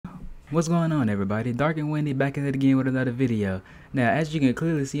What's going on, everybody? Dark and Windy back at it again with another video. Now, as you can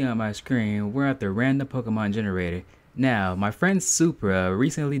clearly see on my screen, we're at the random Pokemon generator. Now, my friend Supra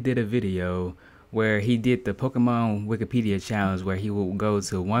recently did a video where he did the Pokemon Wikipedia challenge, where he will go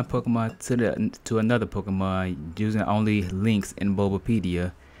to one Pokemon to another Pokemon using only links in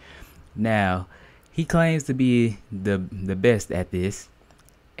Bulbapedia. Now, he claims to be the best at this,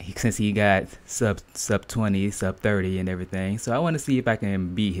 since he got sub 20, sub 30 and everything. So I want to see if I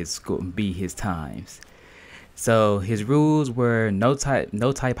can beat his times. So his rules were no type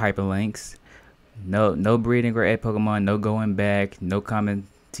hyperlinks, no breeding or ed Pokemon, no going back, no common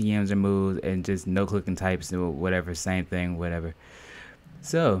TMs or moves, and just no clicking types or whatever, same thing, whatever.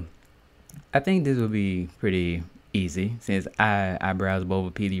 So I think this will be pretty easy since I browse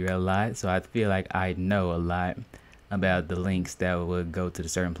Bulbapedia a lot, so I feel like I know a lot about the links that would go to the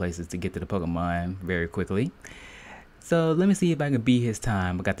certain places to get to the Pokemon very quickly. So let me see if I can beat his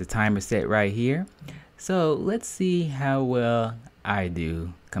time. I got the timer set right here. So let's see how well I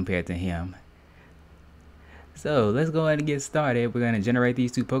do compared to him. So let's go ahead and get started. We're going to generate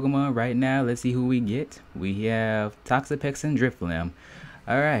these two Pokemon right now. Let's see who we get. We have Toxapex and Drifloon.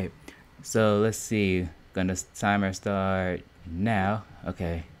 Alright, so let's see. Gonna timer start now.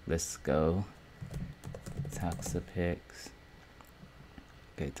 Okay, let's go. Toxapex.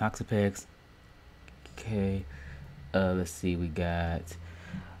 Okay, Toxapex. Okay. Let's see, we got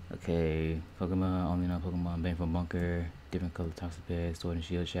Pokemon, only known Pokemon, Bane from Bunker, different color Toxapex, Sword and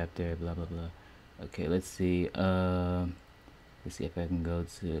Shield chapter, blah blah blah. Okay, let's see. Let's see if I can go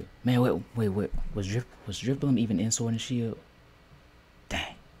to wait. Was Drifloon even in Sword and Shield?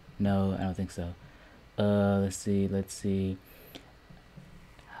 Dang. No, I don't think so. Let's see.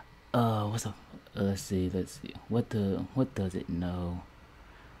 What's up? Let's see. What does it know?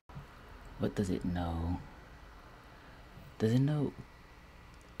 What does it know? Does it know?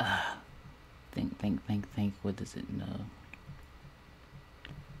 Think. What does it know?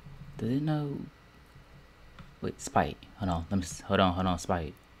 Does it know? Wait, Spite. Hold on.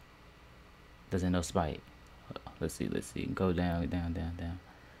 Spite. Does it know Spite? Let's see. Go down.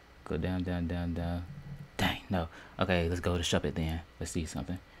 Go down. Dang, no. Okay, let's go to Shuppet then. Let's see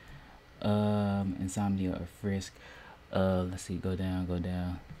something. Insomnia or Frisk. Let's see, go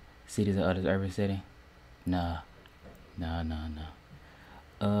down. Cities or others urban setting. No.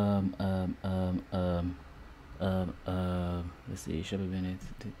 Let's see, Shuppet minutes.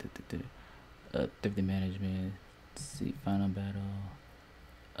 Thrifty management. Let's see, final battle.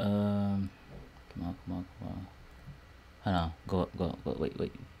 Come on. Hold on, go,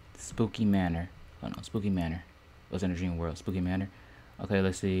 wait. Spooky Manor. Hold on, Spooky Manor. What's in the dream world? Spooky Manor. Okay,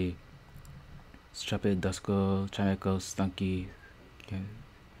 let's see. Shuppet, Duskull, Chimeco, Stunky.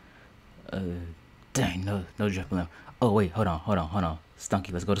 Dang, no Drifloon. Oh wait, hold on.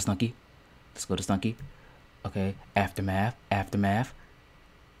 Stunky, let's go to Stunky. Okay, Aftermath.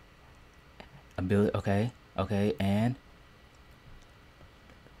 Ability, okay, and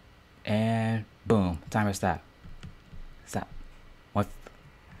boom, timer stop.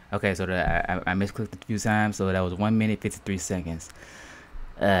 Okay, so I misclicked a few times, so that was 1 minute 53 seconds.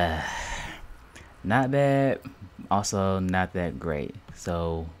 Not bad, also not that great.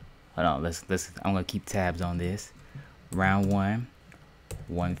 So hold on, let's I'm gonna keep tabs on this. Round 1,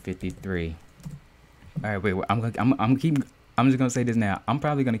 153. All right, wait, I'm just gonna say this now. I'm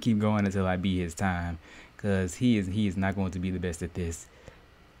probably gonna keep going until I beat his time, cause he is not going to be the best at this.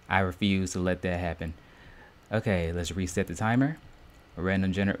 I refuse to let that happen. Okay, let's reset the timer.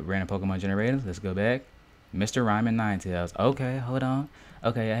 Random Pokemon generator. Let's go back. Mr. Rhyme and Ninetales. Okay, hold on.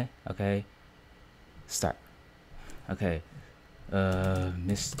 Okay. Start. Okay.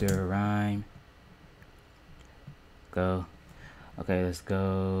 Mr. Rhyme. Go. Okay, let's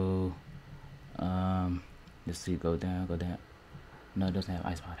go. Let's see. Go down. No, it doesn't have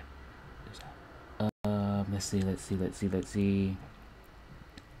Ice Body. Let's see.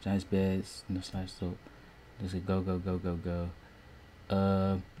 Giant's beds. No slash soap. Let's see. Go.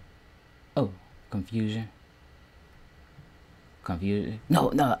 Oh, confusion.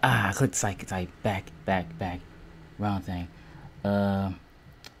 No, I clicked psychic type. Back. Wrong thing. Oh,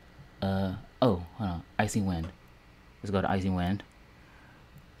 hold on. Icy wind. Let's go to Icy wind.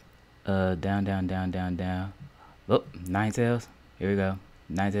 Down. Oh, Ninetales. Here we go.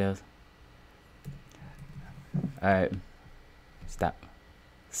 Ninetales. Alright. Stop.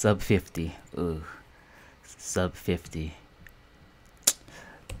 Sub 50. Ooh. Sub 50.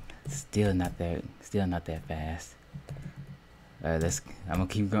 Still not that fast. I'm gonna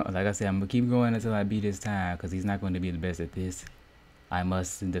keep going. Like I said, I'm gonna keep going until I beat his time, because he's not going to be the best at this. I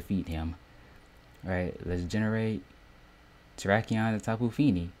must defeat him. Alright, let's generate Terrakion and Tapu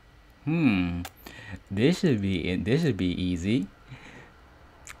Fini. Hmm. This should be easy.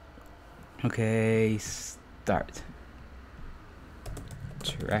 Okay, start.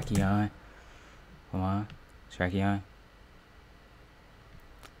 Tracheon. Come on. Tracheon.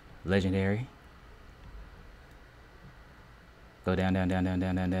 Legendary. Go down, down, down, down,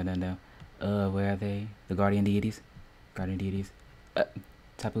 down, down, down, down, down. Where are they? The guardian deities. Guardian deities.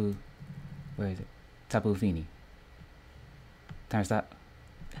 Tapu. Where is it? Tapu Fini. Time stop.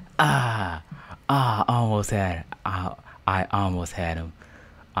 Ah, almost had. I almost had him.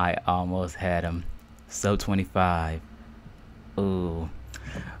 I almost had him. Sub 25. Ooh,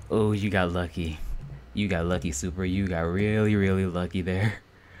 ooh, you got lucky. You got lucky, Super. You got really, really lucky there.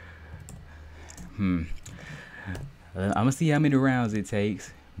 Hmm. I'm gonna see how many rounds it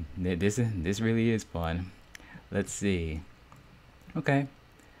takes. This really is fun. Let's see. Okay.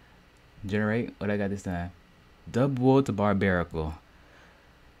 Generate. What I got this time? Double to barbarical.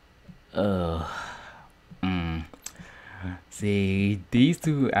 Ugh. Mm. See, these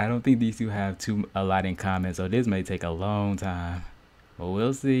two. I don't think these two have a lot in common, so this may take a long time. But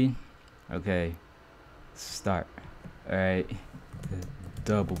we'll see. Okay. Start. All right.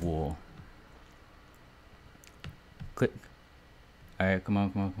 Double wall. Click. All right. Come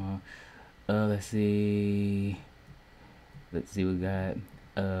on. Come on. Come on. Let's see. Let's see. We got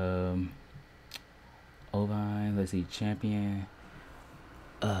Ovine. Let's see. Champion.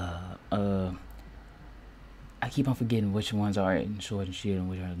 I keep on forgetting which ones are in Sword and Shield and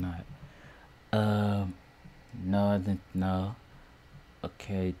which are not. No, no.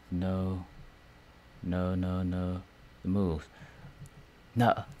 Okay, no. No. The moves.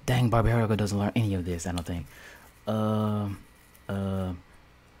 No, dang, Barbarigo doesn't learn any of this, I don't think.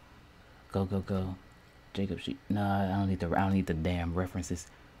 Go. Jacob Sheep. No, I don't need the damn references.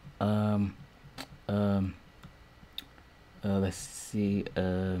 Let's see.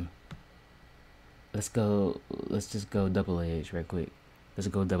 Let's just go double edge right quick. Let's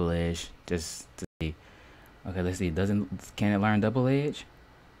go double edge just to see. Okay, let's see. Can it learn double edge?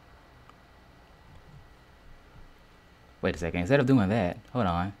 Wait a second. Instead of doing that, hold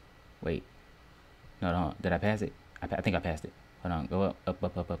on. Wait. No. Did I pass it? I think I passed it. Hold on. Go up.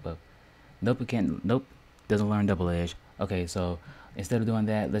 Nope, it can't. Nope. Doesn't learn double edge. Okay, so instead of doing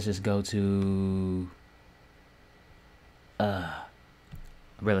that, let's just go to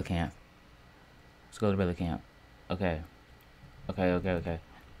Relicanth. Let's go to Relicanth. Okay.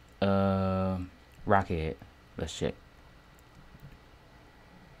 Rockhead. Let's check.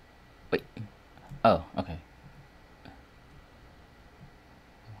 Wait. Oh, okay.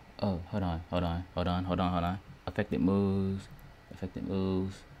 Oh, hold on. Affected moves.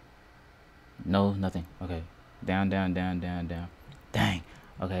 No, nothing. Okay. Down. Dang.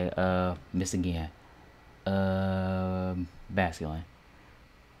 Okay, miss again. Basculin.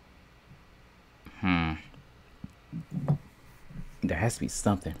 There has to be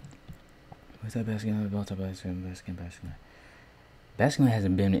something. What's that Basculin? Basculin. Basculin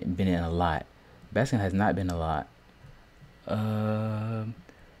hasn't been in a lot. Basculin has not been a lot.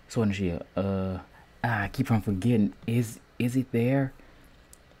 Sword and Shield. I keep on forgetting. Is it there?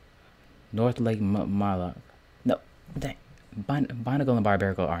 North Lake Marlock. No, dang. Binacle and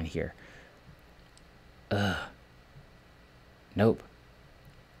Barbarical aren't here. Nope.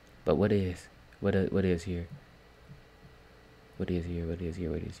 But what is? What is here? What is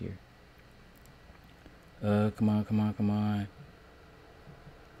here? Come on.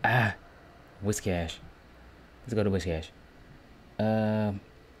 Whiscash. Let's go to Whiscash. Down.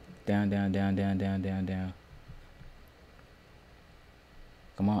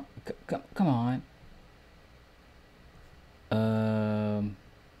 Come on. Come on.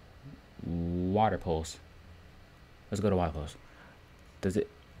 Water Pulse. Let's go to Water Pulse. Does it?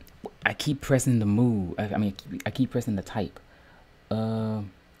 I keep pressing the move. I keep pressing the type.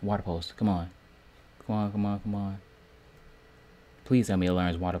 Water Pulse. Come on. Please tell me it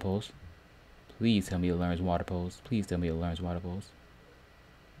learns Water Pulse.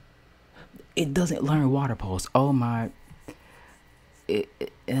 It doesn't learn Water Pulse. Oh my.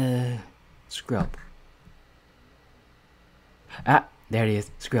 Scrub. Ah, there it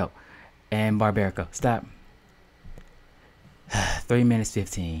is. Scrub. And Barbarica. Stop. 3 minutes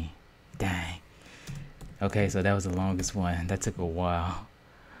 15. Dang. Okay, so that was the longest one. That took a while.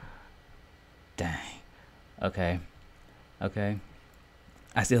 Dang. Okay.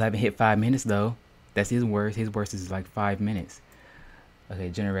 I still haven't hit 5 minutes though. That's his worst. His worst is like 5 minutes. Okay,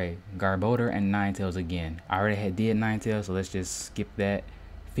 generate Garbodor and Ninetales again. I already did Ninetales, so let's just skip that.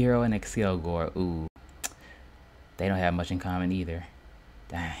 Fearow and Excelgor. Ooh. They don't have much in common either.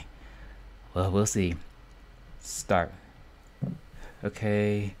 Dang. Well, we'll see. Start.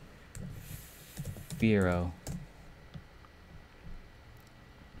 Okay. Firo.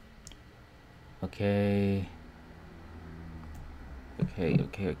 Okay.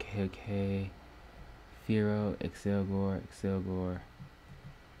 Okay. Firo, Excelgor.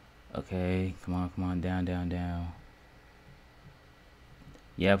 Okay, come on, down.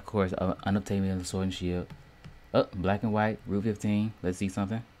 Yeah, of course, unobtainium sword and shield. Oh, black and white, Route 15. Let's see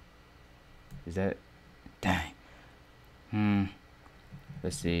something. Is that? Dang.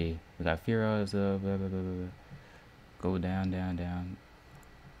 Let's see. We got Firo, so blah, blah, blah, blah. Go down. Down.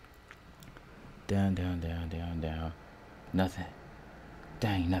 Nothing.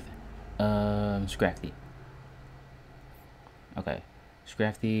 Dang, nothing. Scrafty. Okay.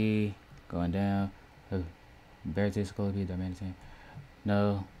 Scrafty, going down. Verity, Scoloby, Dimension.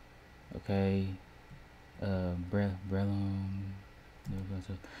 No. Okay. Brellum.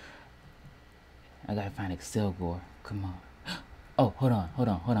 I gotta find Excelgor. Come on. Oh, hold on.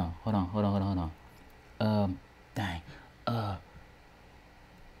 Dang.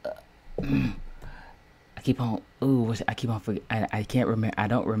 I keep on. I keep on forgetting. I can't remember. I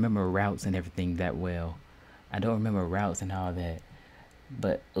don't remember routes and everything that well. I don't remember routes and all that.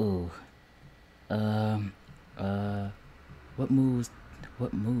 But what moves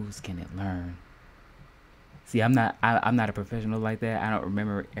can it learn? See, I'm not a professional like that. I don't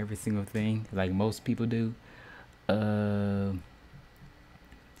remember every single thing like most people do.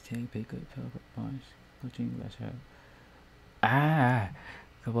 Take pick up, punch, coaching, lash out.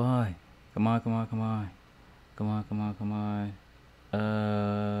 Come on.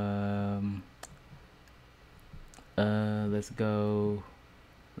 Let's go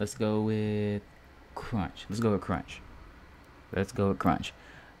with Crunch.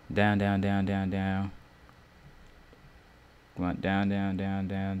 Down. Come on, down. Down.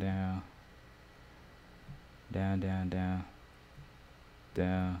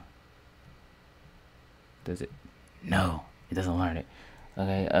 Does it? No, it doesn't learn it.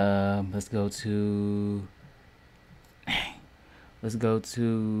 Okay, let's go to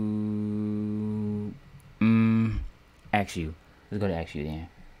Axew. Let's go to Axew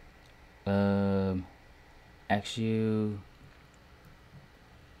then. Axew.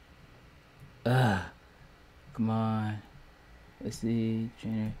 Come on. Let's see.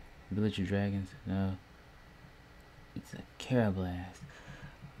 Trainer. Village of Dragons. No. It's a Carablast.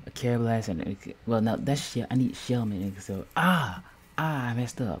 And well, no, that's shell. I need Shellman. So I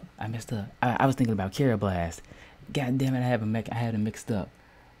messed up. I was thinking about Carablast. God damn it! I had them mixed up.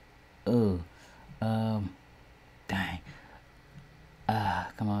 Oh, dang.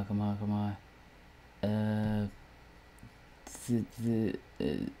 Come on.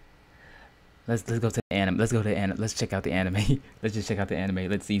 Let's go to the anime. Let's check out the anime. Let's just check out the anime.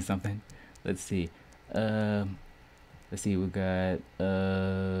 Let's see something. Let's see. We got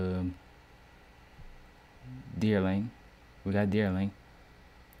Deerling.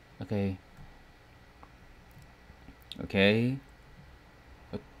 Okay.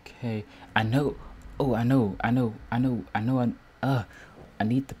 I know. I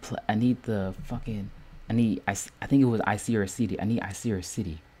think it was Icera City. I need Icera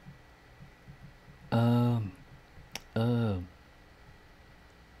City.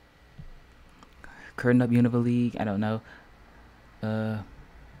 Curtain Up Univa League. I don't know.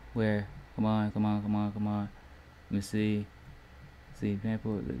 Where? Come on. Let me see.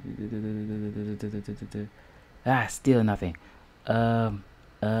 Example. Still nothing.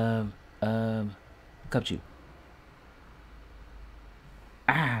 Cupchew.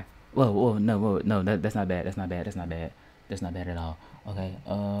 Whoa, no, that's not bad. That's not bad at all. Okay,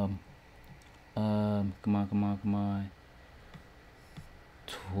 come on.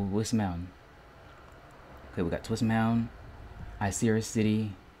 Twist Mountain. Okay, we got Twist Mountain, Icera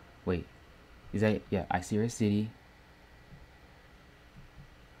City. Wait, is that, yeah, Icera City.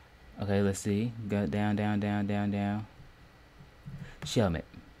 Okay, let's see. Go down. Shelmet.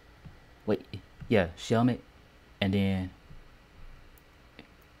 Wait, yeah, Shelmet, and then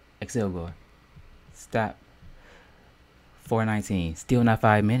Excelgor. Stop. 4:19. Still not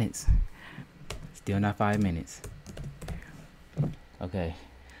 5 minutes. Okay.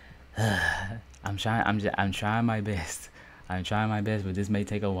 I'm trying my best. But this may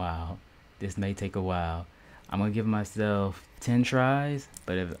take a while. I'm gonna give myself 10 tries,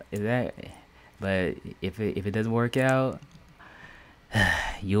 but if it doesn't work out,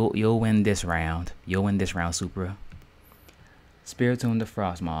 you'll win this round. Supra. Spiritomb the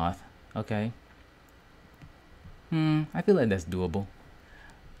Frostmoth. Okay. I feel like that's doable.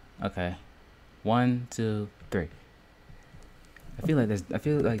 Okay. 1, 2, 3. I feel like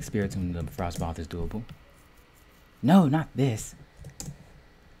Spiritomb the Frostmoth is doable. No, not this.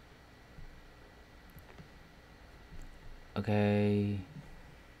 Okay.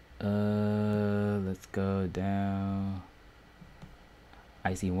 Let's go down.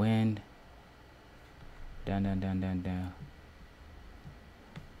 Icy wind. Down, down, down, down, down.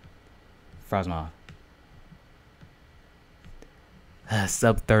 Frostmoth.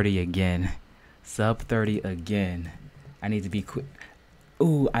 Sub 30 again. Sub 30 again. I need to be quick.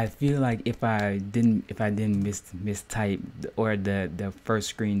 Ooh, I feel like if I didn't mistype or the first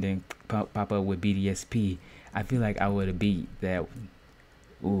screen didn't pop up with BDSP, I feel like I would have beat that.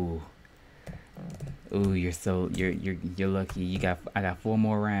 Ooh. Ooh, you're lucky. I got 4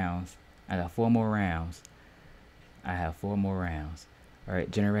 more rounds. I got 4 more rounds. I have 4 more rounds. All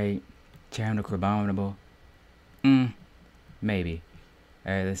right, generate channel abominable. Maybe.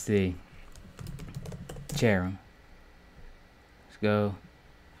 All right, let's see. Cherim. Let's go.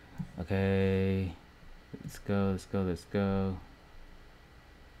 Okay. Let's go. Let's go. Let's go.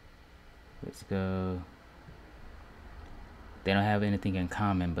 Let's go. They don't have anything in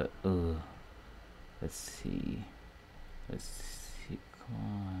common, but let's see. Let's see.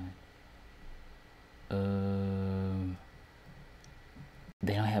 Come on.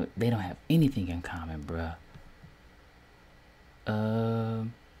 They don't have anything in common, bruh.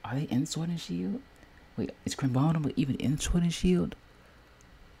 Are they in Sword and Shield? Wait, is Crimbominable even in Sword and Shield?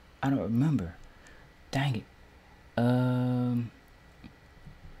 I don't remember. Dang it.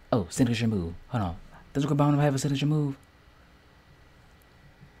 Oh, signature move. Hold on. Does Crimbominable have a signature move?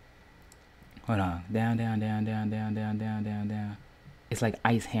 Hold on. Down, down, down, down, down, down, down, down, down. It's like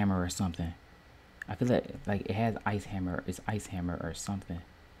Ice Hammer or something. I feel like it has Ice Hammer. It's Ice Hammer or something.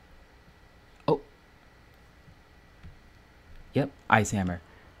 Oh. Yep, Ice Hammer.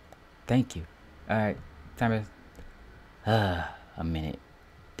 Thank you. Alright. Time is a minute.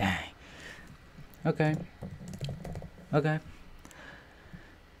 Dang. Okay. Okay.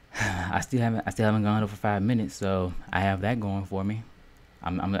 I still haven't gone over 5 minutes, so I have that going for me.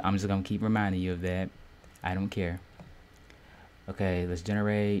 I'm just gonna keep reminding you of that. I don't care. Okay, let's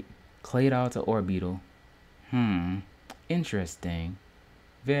generate Claydol to Orbeetle. Interesting.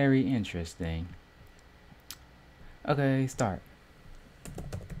 Very interesting. Okay, start.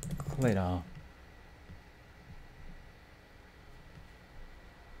 Claydol.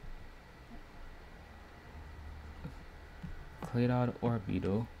 Claydol to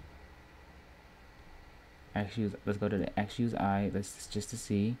Orbeetle. Let's go to the X-Use Eye. Let's just to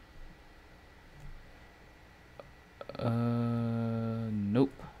see.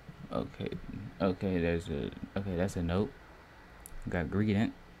 Nope. Okay, that's a nope. Got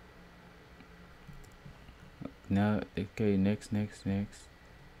Greedent. No, okay, next. Dang.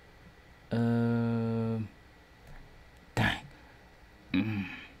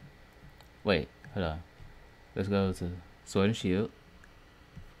 Wait, hold on. Let's go to Sword and Shield.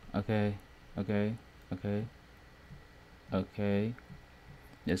 Okay. Let's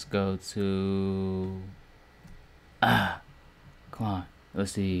go to come on.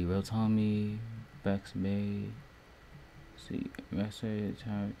 Let's see. Rotomi, Bex Bay. See, Master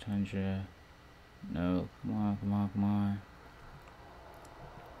Tundra. No, come on.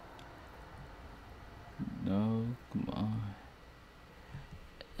 No, come on.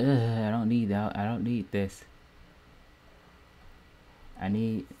 I don't need that. I don't need this. I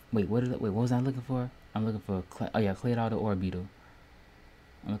need. Wait, what was I looking for? I'm looking for. Claydol to Orbeetle.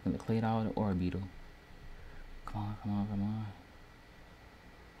 I'm looking at Claydol to Orbeetle. Come on.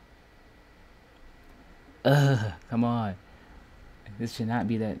 Come on. This should not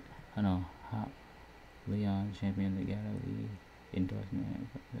be that. Oh no. Hop. Leon, champion of the gallery. Endorsement.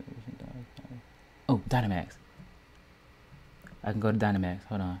 Oh, Dynamax. I can go to Dynamax.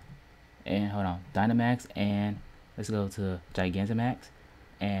 Hold on. Dynamax, and let's go to Gigantamax.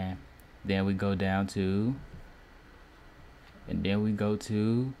 And then we go down to. And then we go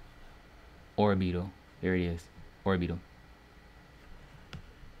to Orbeetle. There it is. Orbeetle.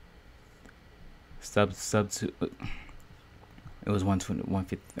 Sub 2. It was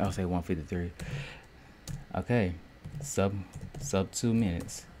 150. I'll say 153. Okay. Sub 2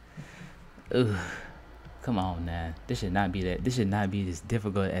 minutes. Ugh. Come on now. This should not be as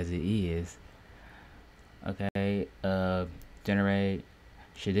difficult as it is. Okay. Generate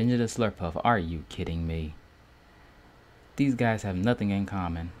Shedinja the Slurpuff. Are you kidding me? These guys have nothing in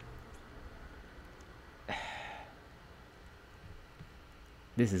common.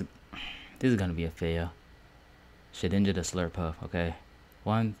 This is gonna be a fail. Shedinja the Slurpuff. Okay.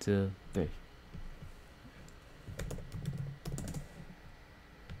 1, 2, 3.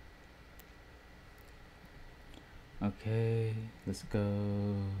 Okay, let's go.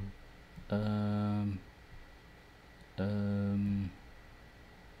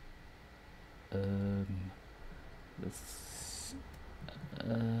 Let's,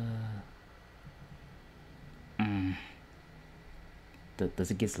 mm.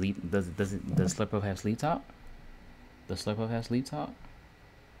 Does it get sleep? Does Slurpuff have sleep talk? Does Slurpuff have sleep talk?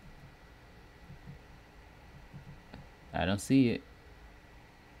 I don't see it.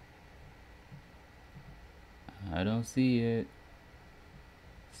 I don't see it.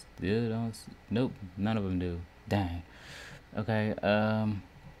 Still don't see. Nope, none of them do. Dang. Okay,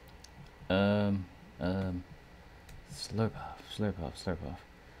 Slurp off.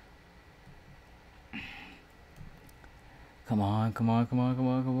 Come on.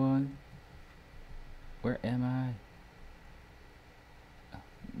 Where am I?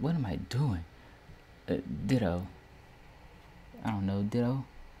 What am I doing? Ditto. I don't know, Ditto.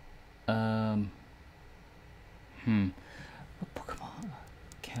 What Pokemon?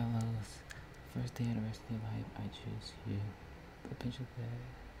 Kalos. First day anniversary of life, I choose you. Potential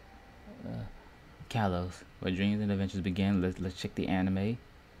bad. Kalos. Where dreams and adventures begin. Let's check the anime.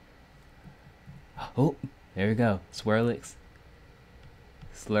 Oh, there we go. Swirlix.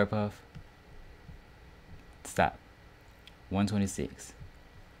 Slurpuff. Stop. 126.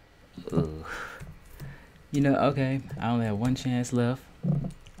 Ugh. You know, okay. I only have one chance left.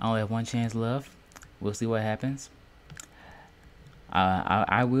 We'll see what happens.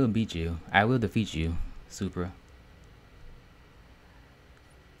 I will beat you. I will defeat you, Supra.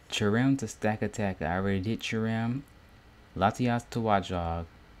 Chiram to Stack Attack. I already did Chiram. Latias to Watchdog.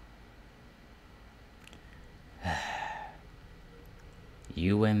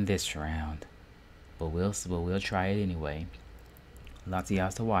 You win this round, but we'll try it anyway.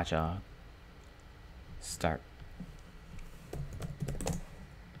 Latias to Watchdog. Start.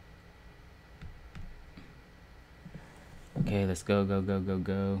 Okay, let's go.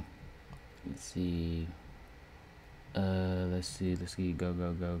 Let's see. Let's see. Go.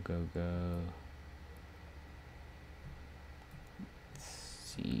 Let's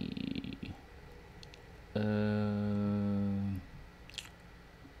see.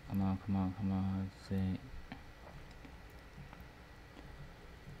 Come on. Let's see.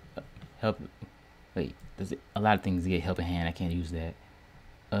 Help. Wait, does it? A lot of things get helping hand. I can't use that.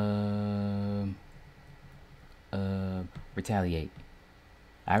 Retaliate.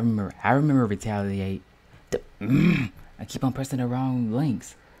 I remember retaliate. I keep on pressing the wrong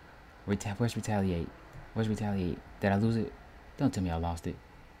links. Where's retaliate? Did I lose it? Don't tell me I lost it.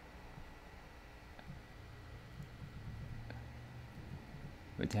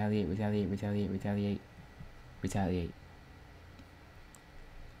 Retaliate.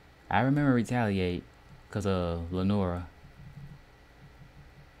 I remember retaliate because of Lenora.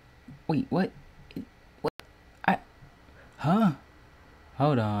 Wait, what? Huh?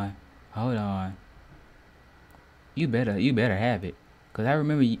 Hold on. You better have it, cause I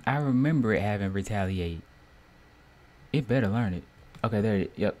remember it having retaliate. It better learn it. Okay, there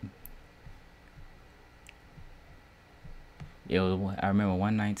it is. Yep. I remember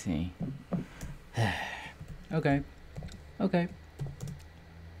 119. Okay.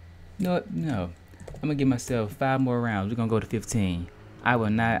 No. I'm gonna give myself 5 more rounds. We're gonna go to 15. I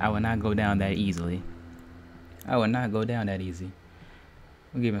will not go down that easily. I'll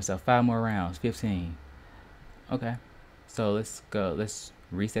give myself 5 more rounds. 15. Okay. So let's go. Let's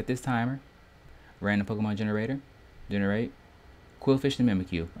reset this timer. Random Pokemon generator. Generate. Quillfish to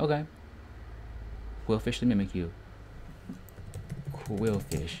Mimikyu. Okay. Quillfish to Mimikyu.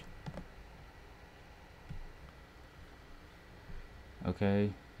 Quillfish.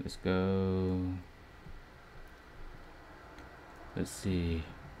 Okay. Let's go. Let's see.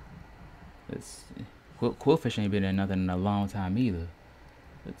 Quillfish ain't been in nothing in a long time either.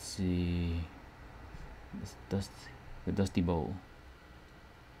 Let's see. It's the Dusty Bowl.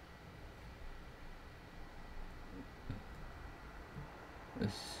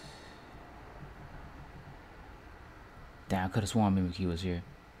 Damn, I could have sworn Mimikyu was here.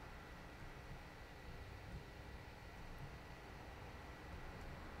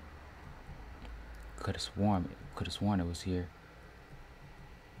 Could have sworn it was here.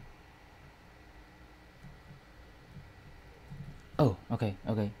 Oh, okay,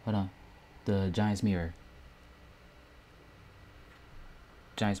 hold on. The Giant's Mirror.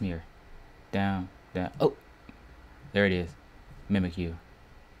 Down. Oh, there it is. Mimikyu.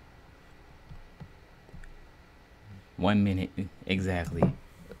 1 minute exactly.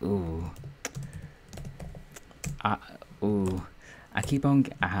 Ooh. I keep on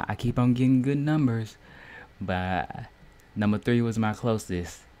getting good numbers, but number 3 was my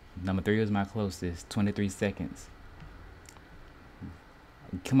closest. 23 seconds.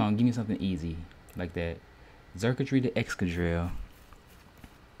 Come on, give me something easy like that. Xurkitree to Excadrill.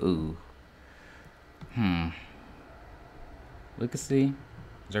 Ooh. Look and see.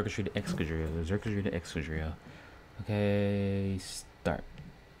 Xerxes the Excadrill. Xerxes the Excadrill. Okay, start.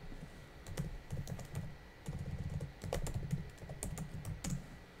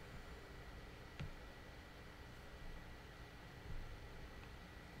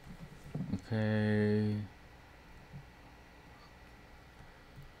 Okay.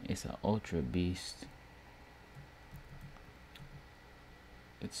 It's an Ultra Beast.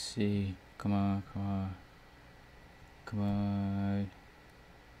 Let's see. Come on, come on. Come on.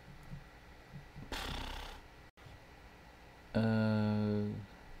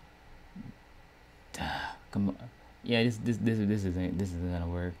 Come on. Yeah, this isn't gonna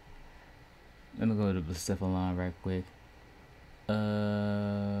work. Let me go to the Cephalon right quick.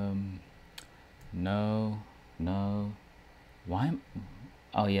 No. Why?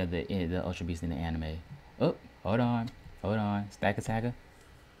 Oh yeah, the Ultra Beast in the anime. Oh, hold on. Stack Attacker.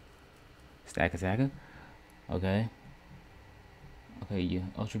 Okay. Yeah.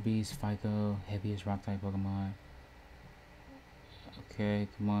 Ultra Beast, Phyco, heaviest rock type Pokemon. Okay,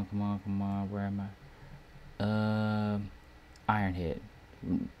 come on. Where am I? Ironhead.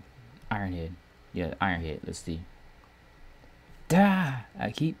 Yeah, Ironhead. Let's see.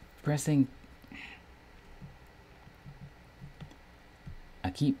 I keep pressing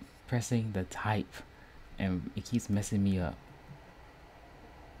the type, and it keeps messing me up.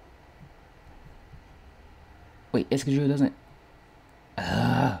 Wait, Excadrill doesn't.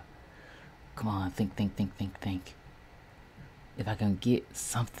 Come on, think. If I can get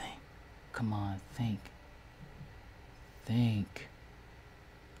something, come on, think.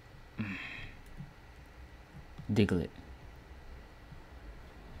 Diglett.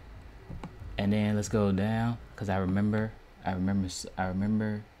 And then let's go down, cause I remember something.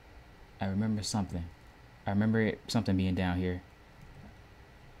 I remember something being down here.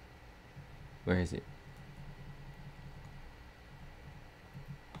 Where is it?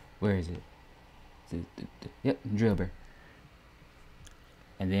 Yep, Drillbur.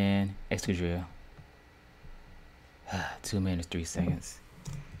 And then Excadrill. 2 minutes 3 seconds.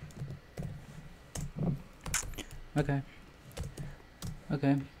 Okay.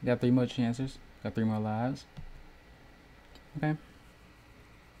 Got 3 more chances. Got 3 more lives. Okay.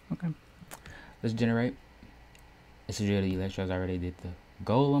 Let's generate. Excadrill the Electros. I already did the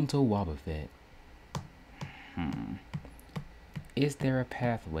Golem to Wobbuffet. Is there a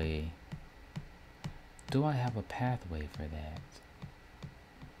pathway? Do I have a pathway for that?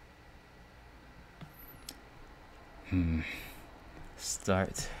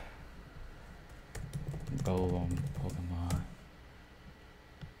 Start. Golem Pokemon.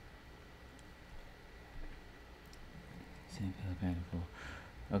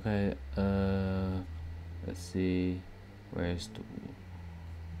 Okay, let's see. Where's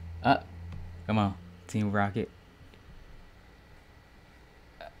the... come on, Team Rocket.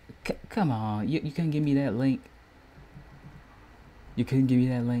 Come on, you couldn't give me that link.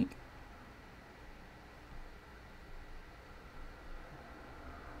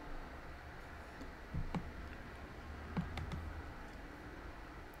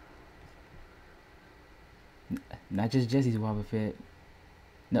 Not just Jesse's Wobbuffet.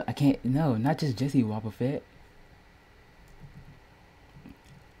 No, I can't. No, not just Jesse's Wobbuffet.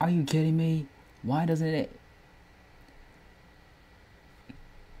 Are you kidding me? Why doesn't it?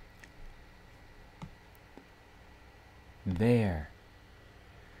 There.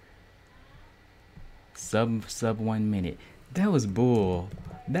 Sub 1 minute. That was bull.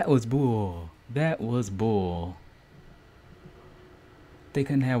 They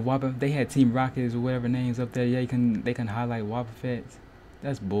couldn't have Wobbuffet. They had Team Rockets or whatever names up there. Yeah, they can highlight Wobbuffets.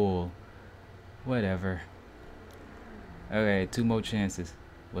 That's bull. Whatever. Okay, 2 more chances.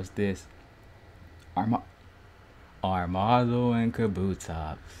 What's this? Armado and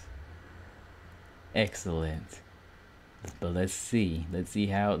Kabutops. Excellent. But let's see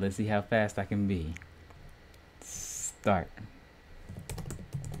how fast I can be. Start.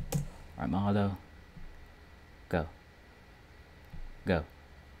 Armado. Go.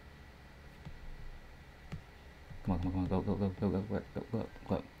 Come on, go.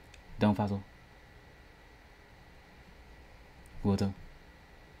 Don't Fossil. Water.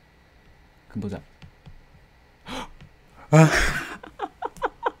 Kabutops.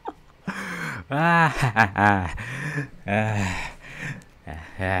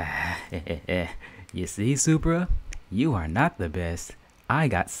 You see, Supra? You are not the best. I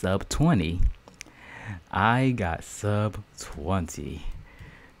got sub 20.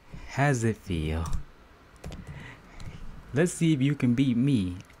 How's it feel? Let's see if you can beat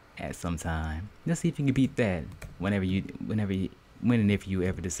me at some time. Let's see if you can beat that when and if you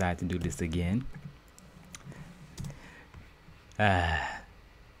ever decide to do this again.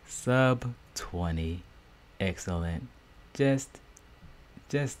 Sub 20. Excellent. Just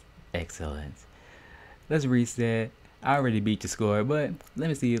excellent. Let's reset. I already beat the score, but let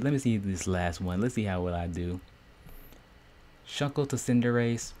me see this last one. Let's see how well I do. Shuckle to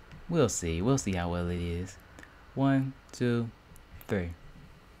Cinderace. We'll see how well it is. 1, 2, 3.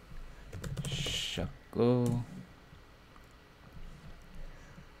 Shuckle.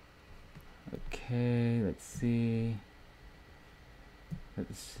 Okay, let's see.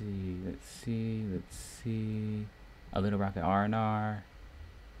 A Little Rocket R&R.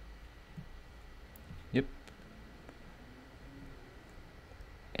 Yep.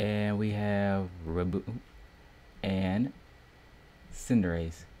 And we have Rabu and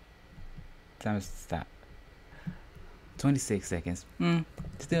Cinderace. Time to stop. 26 seconds.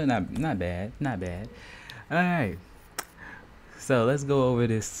 Still not bad. Not bad. Alright. So let's go over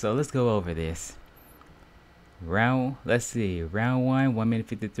this. Let's see. Round 1, 1 minute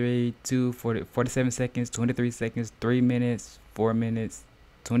 53, 2, 47 seconds, 23 seconds, 3 minutes, 4 minutes,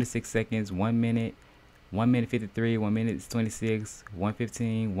 26 seconds, 1 minute, 1 minute 53, 1 minute 26,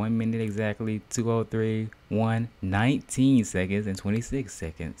 115, 1 minute exactly, 203, 19 seconds, and 26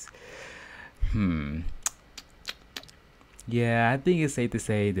 seconds. Yeah, I think it's safe to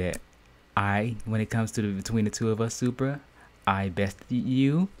say that when it comes to between the two of us, Supra, I bested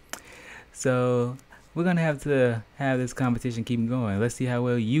you. So we're gonna have to have this competition keep going. Let's see how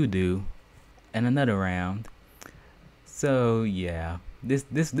well you do in another round. So yeah, this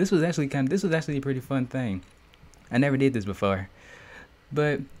was actually a pretty fun thing. I never did this before,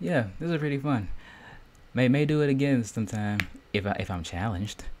 but yeah, this was pretty fun. May do it again sometime if I'm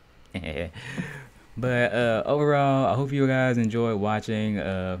challenged. But overall, I hope you guys enjoyed watching.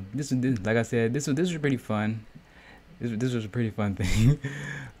 Like I said, this was pretty fun. This was a pretty fun thing.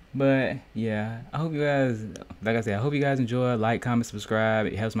 But yeah, I hope you guys, like I said, I hope you guys enjoy. Like, comment, subscribe.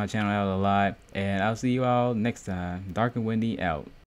 It helps my channel out a lot. And I'll see you all next time. Dark and Windy out.